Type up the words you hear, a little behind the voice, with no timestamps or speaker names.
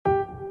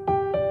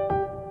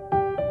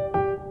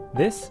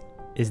This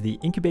is the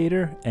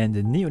Incubator and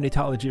the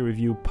Neonatology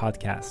Review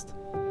podcast.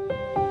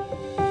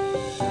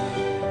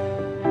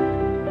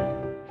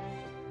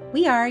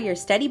 We are your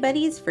study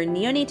buddies for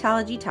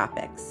neonatology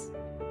topics.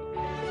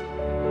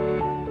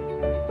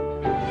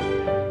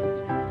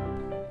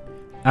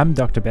 I'm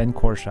Dr. Ben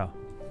Korshaw.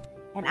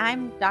 And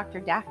I'm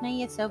Dr.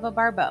 Daphne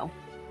Yasova-Barbeau.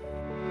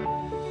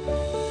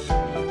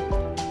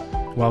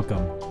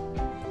 Welcome.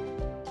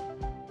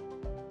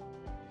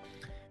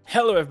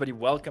 Hello, everybody.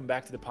 Welcome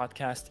back to the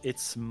podcast.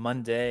 It's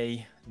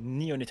Monday,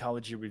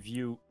 Neonatology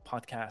Review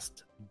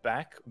podcast,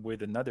 back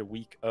with another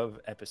week of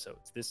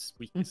episodes. This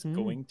week is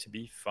going to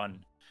be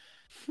fun.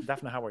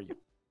 Daphne, how are you?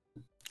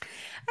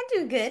 I'm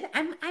doing good.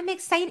 I'm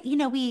excited. You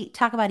know, we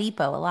talk about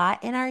EPO a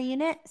lot in our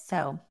unit,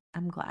 so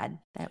I'm glad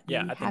that we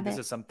I think this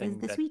is something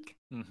this week.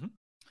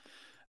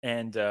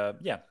 And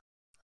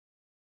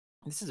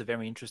this is a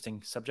very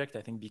interesting subject,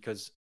 I think,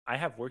 because I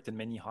have worked in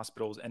many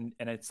hospitals, and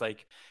it's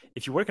like,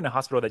 if you work in a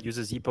hospital that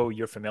uses EPO,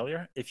 you're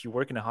familiar. If you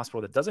work in a hospital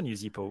that doesn't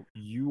use EPO,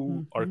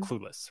 you are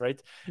clueless, right?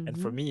 And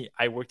for me,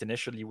 I worked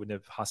initially with a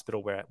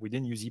hospital where we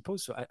didn't use EPO,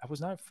 so I was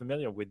not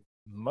familiar with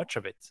much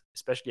of it,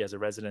 especially as a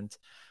resident.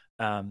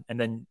 And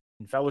then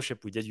in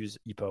fellowship, we did use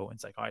EPO, and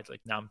it's like, all right,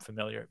 like now I'm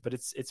familiar, but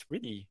it's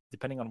really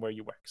depending on where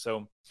you work.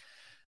 So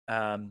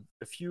a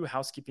few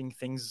housekeeping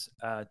things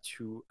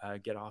to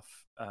get off,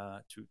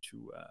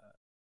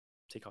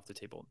 take off the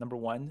table. Number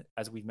one,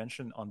 as we've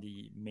mentioned on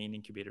the main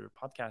incubator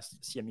podcast,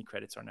 CME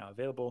credits are now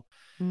available.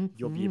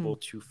 You'll be able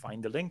to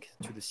find the link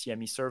to the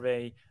CME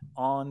survey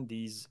on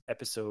these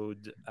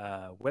episode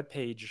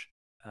webpage,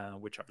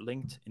 which are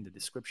linked in the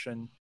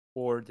description,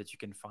 or that you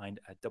can find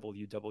at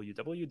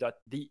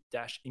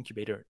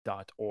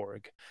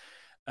www.the-incubator.org.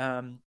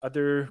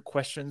 Other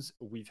questions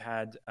we've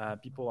had,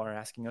 people are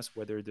asking us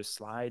whether the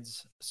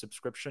slides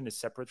subscription is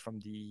separate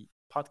from the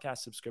podcast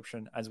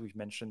subscription. As we've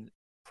mentioned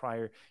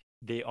prior,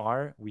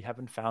 we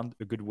haven't found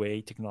a good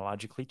way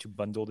technologically to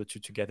bundle the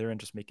two together and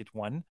just make it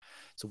one.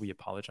 So we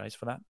apologize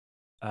for that.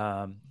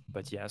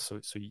 But yeah,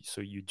 so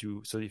you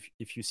do. So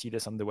if you see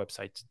this on the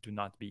website, do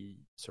not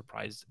be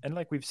surprised. And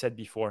like we've said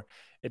before,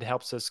 it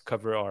helps us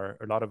cover a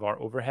lot of our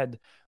overhead.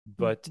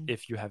 But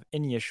if you have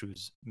any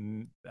issues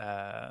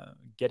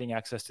getting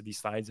access to these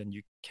slides and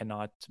you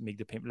cannot make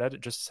the payment,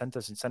 just send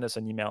us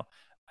an email.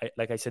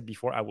 Like I said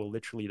before, I will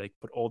literally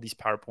put all these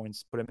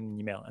PowerPoints, put them in an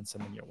email, and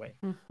send them your way.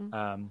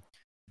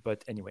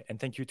 But anyway, and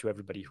thank you to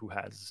everybody who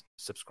has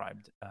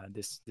subscribed.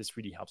 This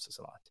really helps us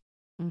a lot.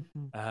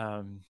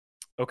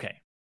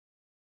 Okay.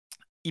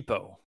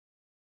 EPO.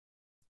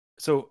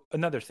 So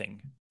another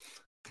thing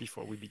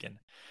before we begin.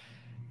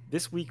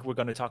 This week, we're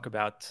going to talk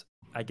about,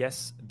 I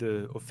guess,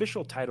 the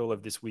official title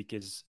of this week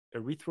is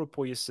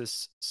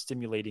erythropoiesis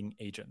stimulating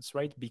agents,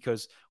 right?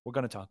 Because we're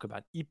going to talk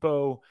about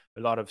EPO.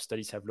 A lot of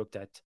studies have looked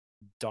at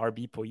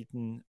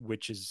darbepoetin,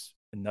 which is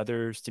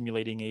another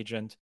stimulating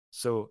agent.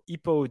 So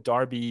EPO,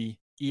 darbe,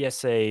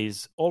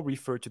 ESAs all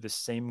refer to the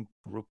same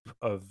group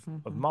of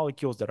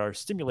molecules that are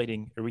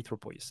stimulating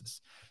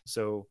erythropoiesis.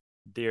 So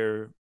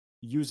they're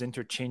used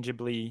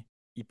interchangeably,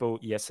 EPO,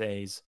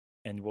 ESAs,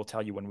 and we'll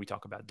tell you when we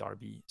talk about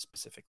darbe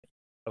specifically.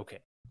 Okay,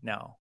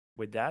 now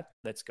with that,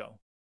 let's go.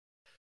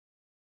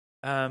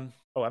 I'm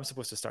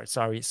supposed to start.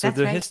 Sorry. So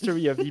the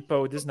history of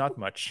EPO, there's not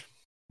much.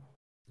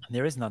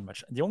 There is not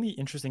much. The only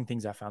interesting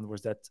things I found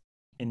was that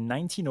in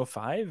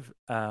 1905,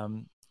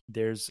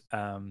 there's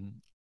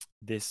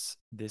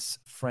this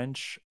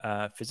French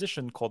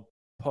physician called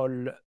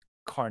Paul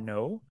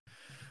Carnot,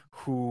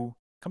 who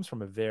comes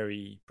from a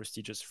very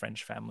prestigious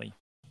French family,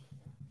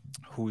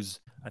 who's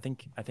I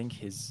think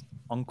his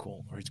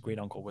uncle or his great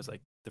uncle was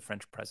like the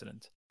French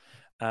president,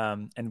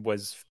 and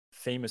was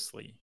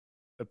famously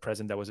a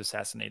president that was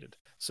assassinated.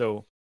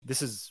 So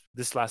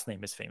this last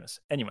name is famous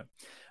anyway.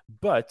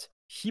 But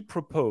he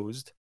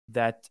proposed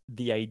that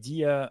the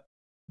idea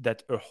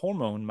that a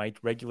hormone might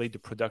regulate the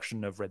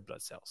production of red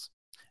blood cells.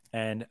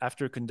 And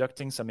after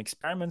conducting some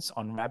experiments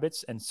on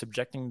rabbits and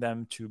subjecting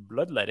them to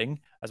bloodletting,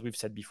 as we've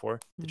said before,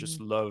 they just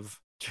love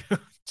to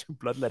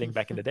bloodletting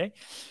back in the day.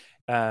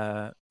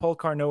 Paul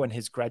Carnot and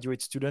his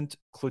graduate student,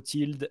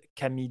 Clotilde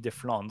Camille de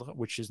Flandre,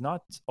 which is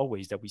not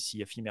always that we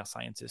see a female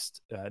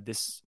scientist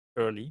this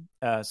early,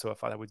 so I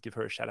thought I would give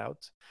her a shout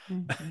out,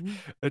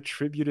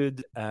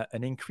 attributed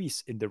an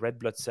increase in the red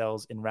blood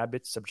cells in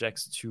rabbit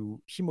subjects to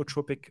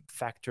hemotropic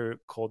factor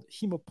called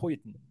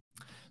hemopoietin.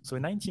 So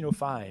in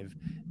 1905,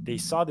 they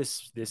saw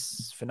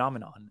this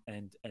phenomenon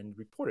and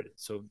reported it.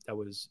 So that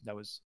was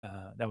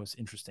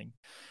interesting.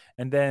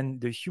 And then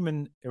the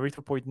human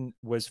erythropoietin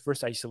was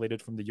first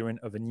isolated from the urine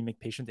of an anemic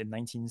patient in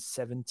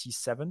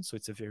 1977. So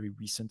it's a very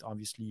recent,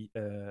 obviously,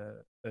 a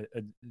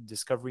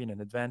discovery and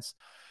an advance.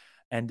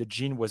 And the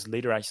gene was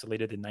later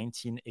isolated in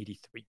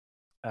 1983.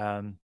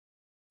 And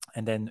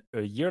then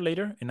a year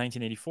later, in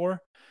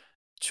 1984,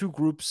 two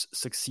groups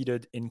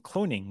succeeded in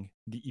cloning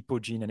the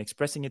EPO gene and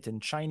expressing it in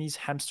Chinese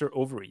hamster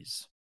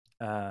ovaries,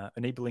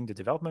 enabling the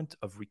development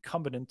of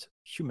recombinant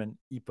human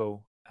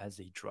EPO as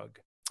a drug.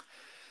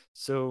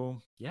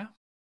 So yeah,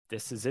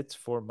 this is it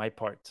for my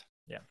part.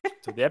 Yeah.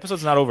 So the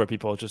episode's not over,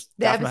 people. Just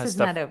The Daphne episode's has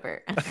stuff. not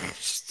over.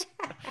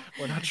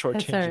 We're not That's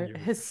shortchanging our you.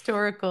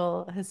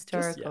 historical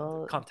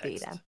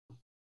Context. data.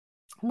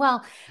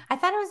 Well, I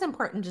thought it was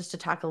important just to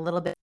talk a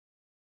little bit.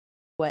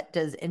 What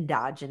does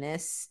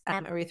endogenous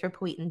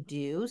erythropoietin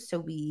do? So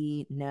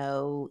we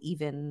know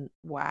even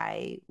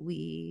why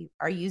we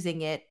are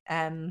using it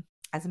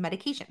as a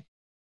medication.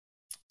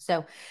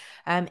 So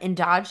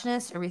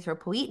endogenous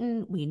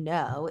erythropoietin, we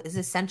know, is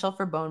essential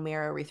for bone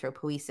marrow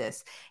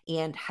erythropoiesis,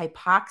 and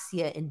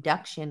hypoxia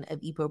induction of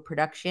EPO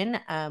production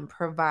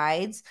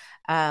provides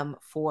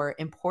for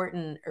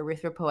important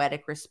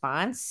erythropoietic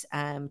response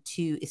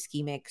to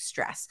ischemic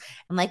stress.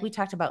 And like we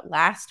talked about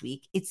last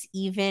week, it's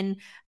even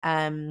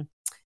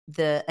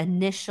the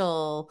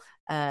initial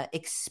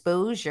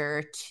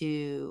exposure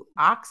to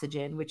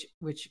oxygen, which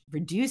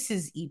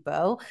reduces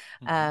EPO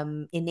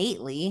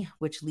innately,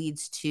 which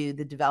leads to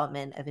the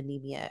development of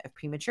anemia of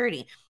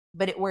prematurity.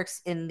 But it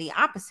works in the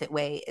opposite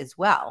way as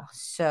well.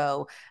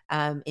 So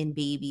in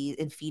babies,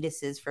 in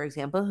fetuses, for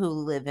example, who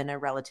live in a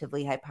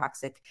relatively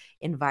hypoxic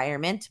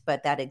environment,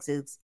 but that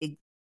is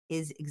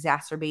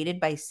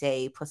exacerbated by,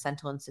 say,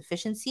 placental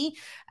insufficiency,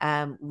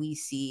 we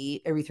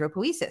see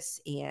erythropoiesis,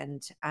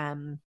 and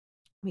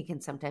we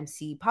can sometimes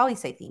see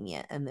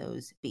polycythemia in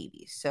those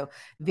babies. So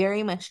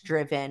very much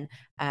driven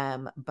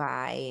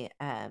by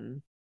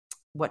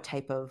what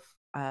type of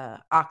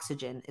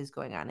oxygen is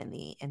going on in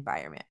the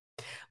environment.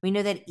 We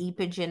know that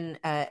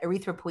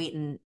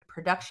erythropoietin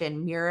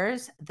production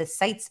mirrors the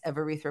sites of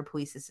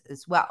erythropoiesis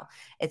as well.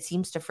 It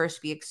seems to first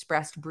be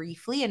expressed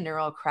briefly in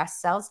neural crest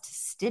cells to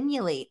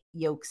stimulate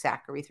yolk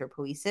sac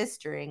erythropoiesis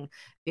during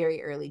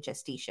very early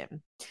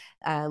gestation.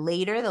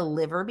 Later, the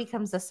liver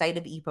becomes the site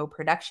of EPO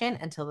production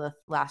until the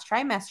last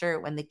trimester,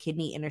 when the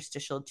kidney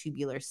interstitial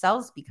tubular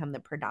cells become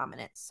the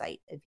predominant site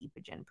of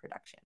EPogen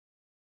production.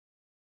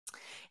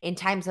 In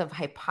times of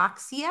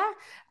hypoxia,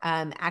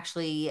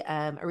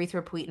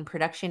 erythropoietin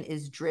production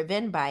is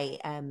driven by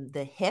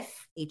the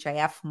HIF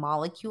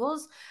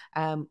molecules,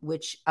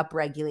 which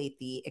upregulate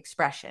the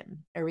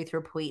expression.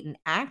 Erythropoietin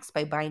acts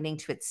by binding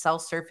to its cell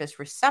surface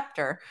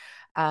receptor,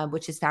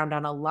 which is found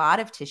on a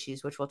lot of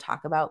tissues, which we'll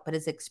talk about, but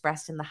is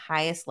expressed in the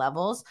highest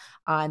levels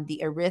on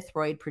the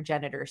erythroid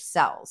progenitor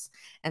cells.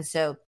 And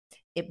so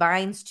it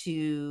binds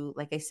to,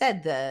 like I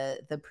said,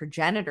 the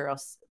progenitor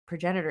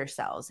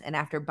cells. And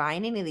after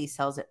binding to these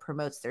cells, it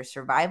promotes their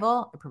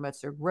survival, it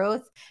promotes their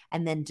growth,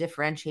 and then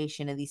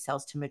differentiation of these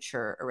cells to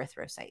mature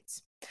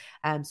erythrocytes.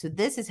 So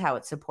this is how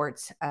it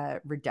supports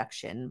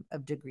reduction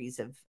of degrees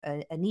of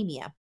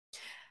anemia.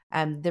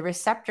 The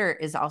receptor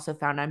is also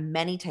found on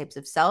many types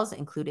of cells,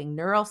 including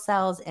neural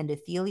cells,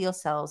 endothelial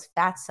cells,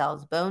 fat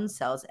cells, bone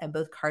cells, and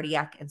both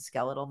cardiac and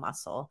skeletal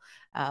muscle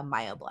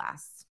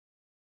myoblasts.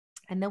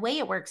 And the way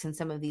it works in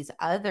some of these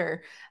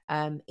other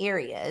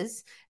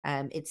areas,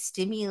 it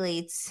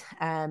stimulates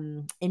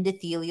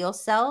endothelial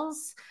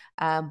cells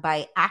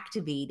by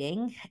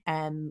activating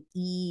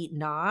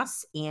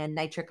eNOS and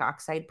nitric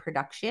oxide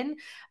production,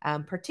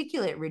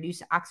 particularly at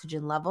reduced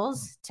oxygen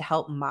levels, to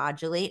help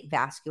modulate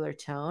vascular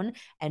tone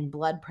and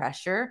blood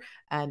pressure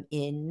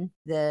in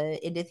the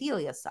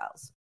endothelial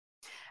cells.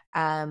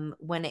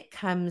 When it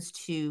comes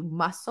to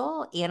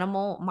muscle,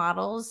 animal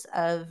models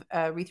of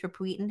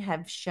erythropoietin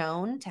have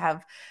shown to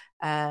have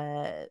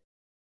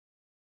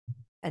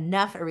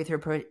enough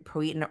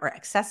erythropoietin or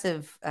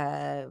excessive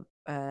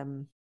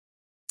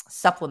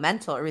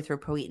supplemental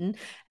erythropoietin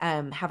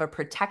have a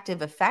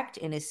protective effect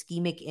in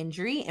ischemic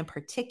injury, and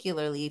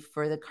particularly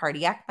for the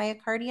cardiac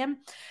myocardium,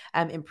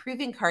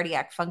 improving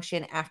cardiac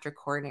function after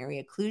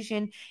coronary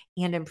occlusion,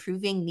 and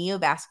improving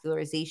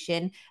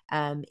neovascularization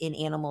in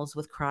animals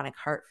with chronic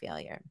heart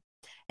failure.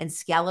 And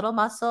skeletal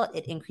muscle,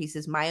 it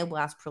increases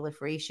myoblast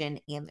proliferation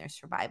and their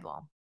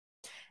survival.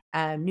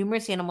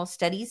 Numerous animal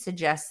studies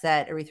suggest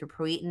that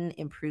erythropoietin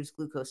improves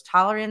glucose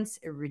tolerance,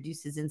 it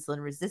reduces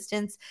insulin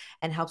resistance,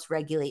 and helps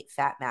regulate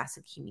fat mass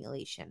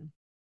accumulation.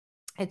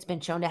 It's been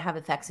shown to have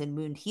effects in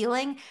wound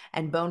healing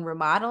and bone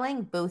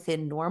remodeling, both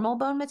in normal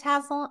bone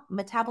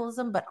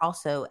metabolism, but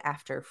also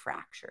after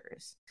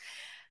fractures.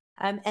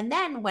 And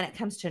then when it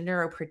comes to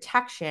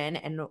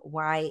neuroprotection and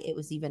why it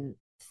was even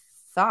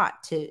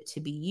thought to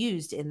be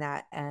used in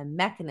that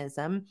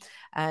mechanism,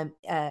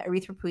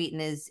 erythropoietin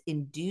is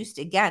induced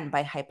again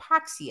by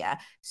hypoxia.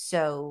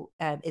 So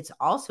it's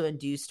also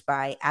induced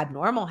by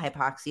abnormal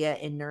hypoxia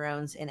in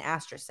neurons and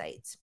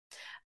astrocytes.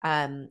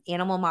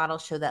 Animal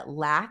models show that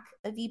lack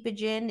of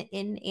EPogen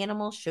in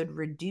animals showed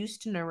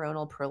reduced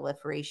neuronal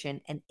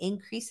proliferation and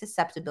increased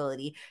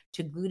susceptibility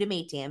to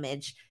glutamate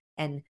damage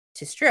and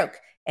to stroke.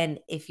 And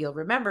if you'll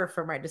remember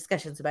from our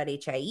discussions about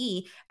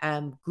HIE,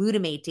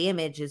 glutamate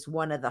damage is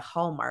one of the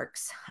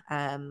hallmarks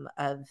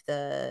of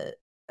the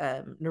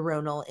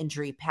neuronal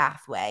injury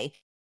pathway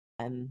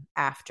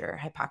after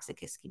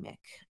hypoxic ischemic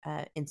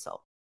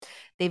insult.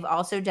 They've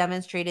also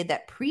demonstrated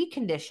that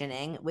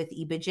preconditioning with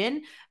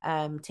EPogen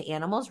to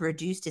animals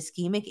reduced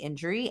ischemic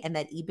injury, and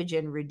that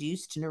EPogen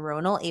reduced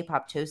neuronal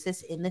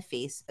apoptosis in the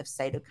face of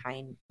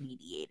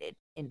cytokine-mediated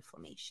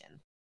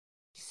inflammation.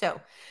 So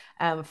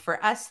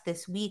for us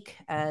this week,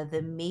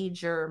 the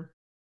major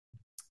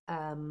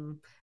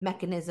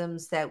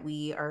mechanisms that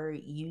we are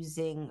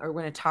using or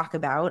we're going to talk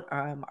about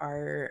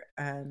are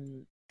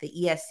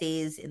the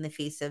ESAs in the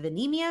face of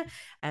anemia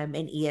and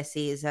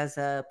ESAs as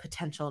a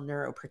potential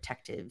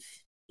neuroprotective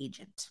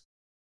agent.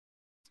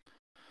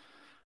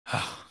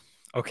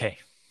 Okay.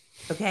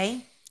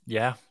 Okay.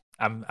 Yeah,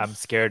 I'm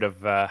scared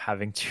of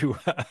having to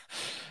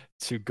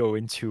to go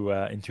into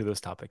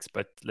those topics,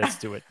 but let's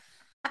do it.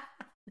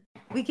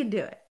 We can do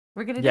it.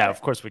 We're gonna do it. Yeah,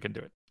 of course we can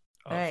do it.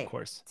 All right. Of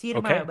course. See you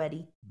tomorrow,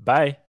 buddy.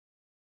 Bye.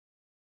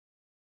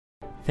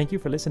 Thank you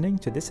for listening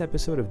to this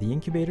episode of the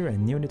Incubator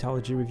and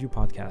Neonatology Review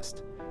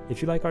podcast.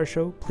 If you like our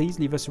show, please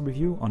leave us a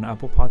review on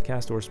Apple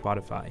Podcast or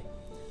Spotify.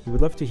 We would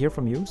love to hear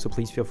from you, so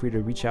please feel free to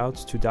reach out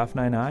to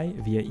Daphna and I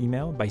via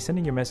email by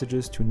sending your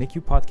messages to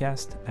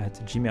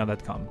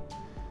nicupodcast@gmail.com.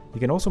 You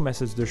can also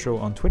message the show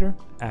on Twitter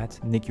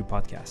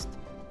 @NICUPodcast.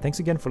 Thanks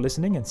again for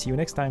listening and see you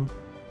next time.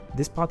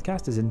 This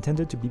podcast is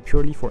intended to be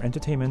purely for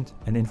entertainment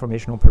and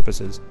informational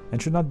purposes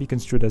and should not be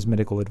construed as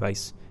medical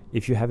advice.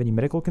 If you have any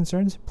medical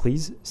concerns,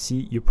 please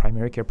see your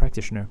primary care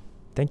practitioner.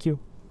 Thank you.